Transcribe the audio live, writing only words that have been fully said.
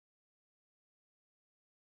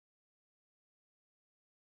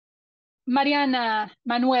Mariana,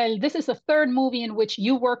 Manuel, this is the third movie in which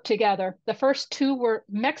you worked together. The first two were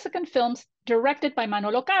Mexican films directed by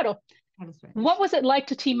Manolo Caro. That is right. What was it like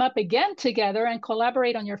to team up again together and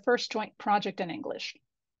collaborate on your first joint project in English?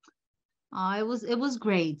 It was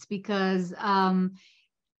great because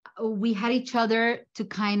we had each other to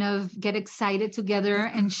kind of get excited together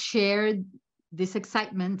and share this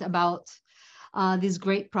excitement about this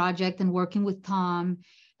great project and working with Tom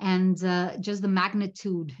and just the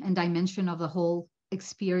magnitude and dimension of the whole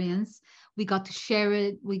experience. We got to share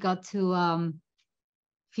it. We got to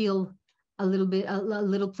feel a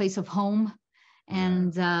little place of home,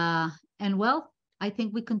 and well, I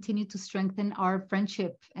think we continue to strengthen our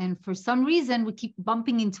friendship. And for some reason, we keep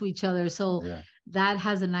bumping into each other. So that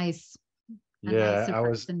has a nice,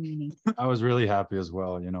 surprise and meaning. I was really happy as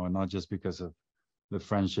well, and not just because of the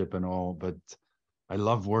friendship and all, but I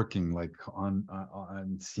love working like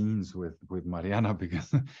on scenes with Mariana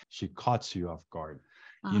because she caught you off guard.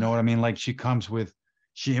 You know what I mean? Like she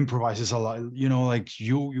improvises a lot, like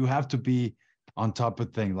you have to be on top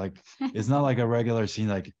of things. Like it's not like a regular scene,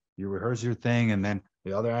 like you rehearse your thing and then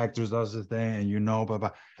the other actors does the thing and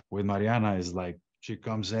but with Mariana is like she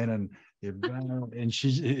comes in and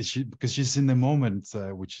she because she's in the moment,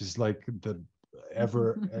 which is like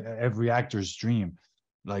every actor's dream.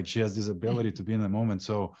 Like she has this ability to be in the moment,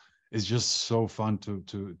 so it's just so fun to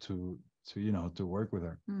work with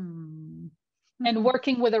her. And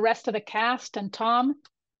working with the rest of the cast and Tom?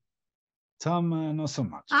 Not so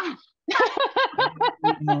much.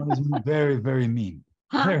 He's very, very mean.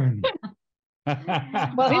 Very mean.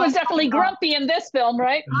 Well, he was definitely grumpy in this film,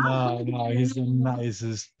 right? No, he's the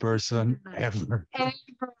nicest person ever.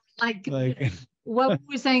 Like what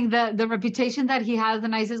we were saying, the reputation that he has, the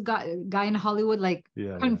nicest guy in Hollywood,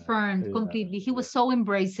 confirmed completely. He was so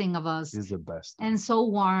embracing of us. He's the best. And so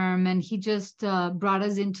warm. And he just brought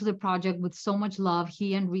us into the project with so much love,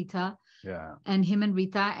 he and Rita. Yeah. And him and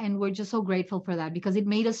Rita. And we're just so grateful for that because it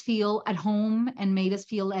made us feel at home and made us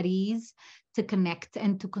feel at ease to connect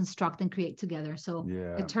and to construct and create together. So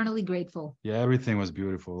eternally grateful. Yeah, everything was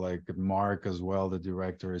beautiful. Like Mark as well, the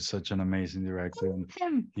director is such an amazing director.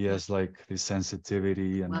 And he has like this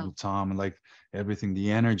sensitivity and Tom and like everything,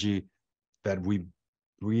 the energy that we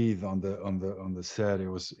breathe on the set. It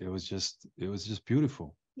was just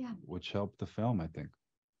beautiful. Yeah. Which helped the film, I think.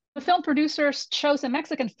 The film producers chose a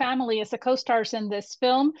Mexican family as the co-stars in this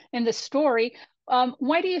film, in this story.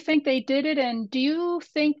 Why do you think they did it? And do you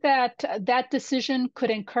think that that decision could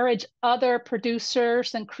encourage other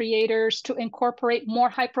producers and creators to incorporate more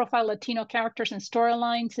high-profile Latino characters and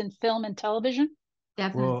storylines in film and television?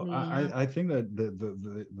 Definitely. Well, I think that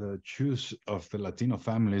the choose of the Latino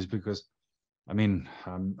families, because I mean,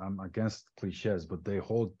 I'm against cliches, but they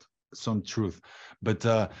hold some truth. But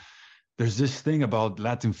there's this thing about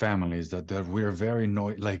Latin families that we're very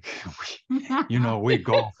like, we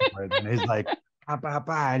go for it, and it's like,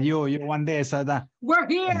 Papa, you one day said that we're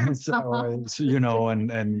here. So,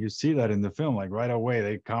 and you see that in the film, like right away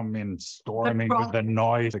they come in storming with the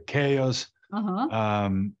noise, the chaos.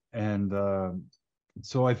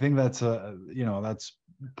 So I think that's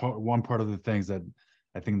one part of the things that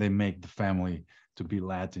I think they make the family to be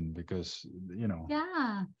Latin because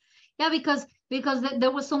because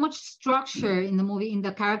there was so much structure in the movie, in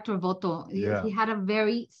the character of Otto. He had a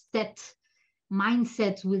very set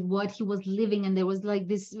mindset with what he was living, and there was like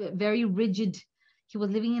this very rigid, he was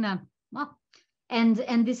living in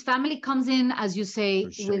and this family comes in, as you say,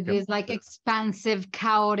 with this like expansive,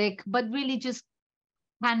 chaotic, but really just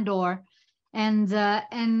candor,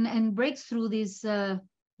 and breaks through these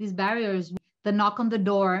barriers. The knock on the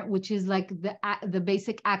door, which is like the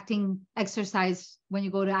basic acting exercise when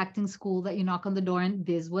you go to acting school, that you knock on the door, and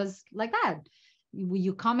this was like that.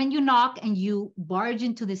 You come and you knock and you barge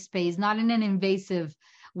into this space, not in an invasive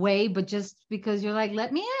way, but just because you're like,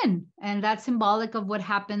 let me in. And that's symbolic of what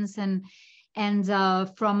happens, and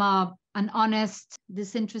from an honest,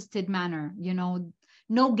 disinterested manner,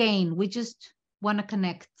 no gain. We just want to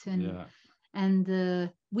connect,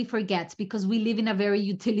 and we forget because we live in a very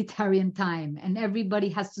utilitarian time, and everybody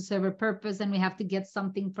has to serve a purpose, and we have to get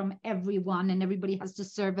something from everyone, and everybody has to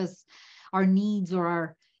serve us our needs or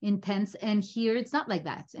our intents. And here it's not like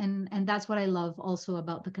that, and that's what I love also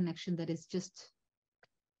about the connection, that is just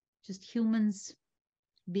humans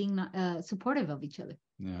being supportive of each other.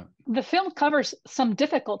 The film covers some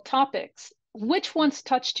difficult topics. Which ones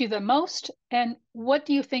touched you the most, and what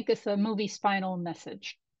do you think is the movie's final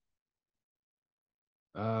message?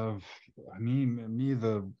 I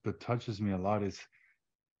mean, that touches me a lot is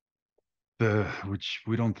which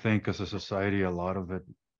we don't think as a society a lot of it.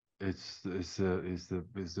 It's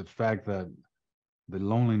the fact that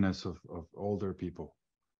loneliness of older people,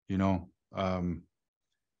 you know.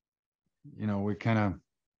 You know, we kind of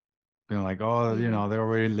been like, oh, you know, they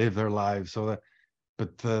already live their lives, so that,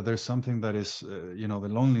 but there's something that is, you know, the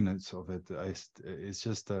loneliness of it. It's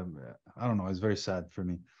just, I don't know, it's very sad for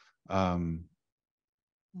me. And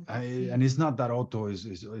it's not that Otto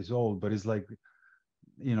is old, but it's like,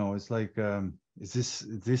 you know, it's like, it's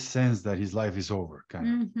this sense that his life is over, kind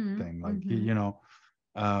of thing. Like, you know,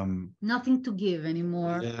 nothing to give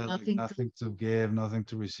anymore. Yeah, Nothing, like nothing to give, nothing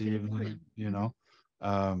to receive, you know.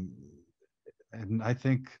 And I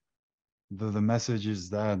think the message is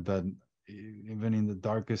that even in the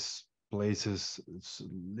darkest places, it's a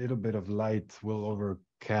little bit of light will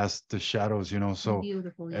overcast the shadows, you know. So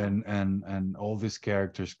beautiful, yeah. and all these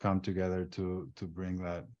characters come together to bring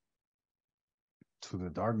that to the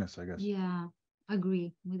darkness, I guess. Yeah,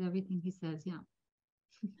 agree with everything he says. Yeah.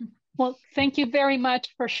 Well, thank you very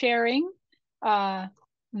much for sharing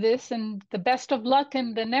this, and the best of luck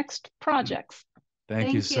in the next projects.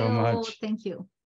 Thank you so much. Thank you.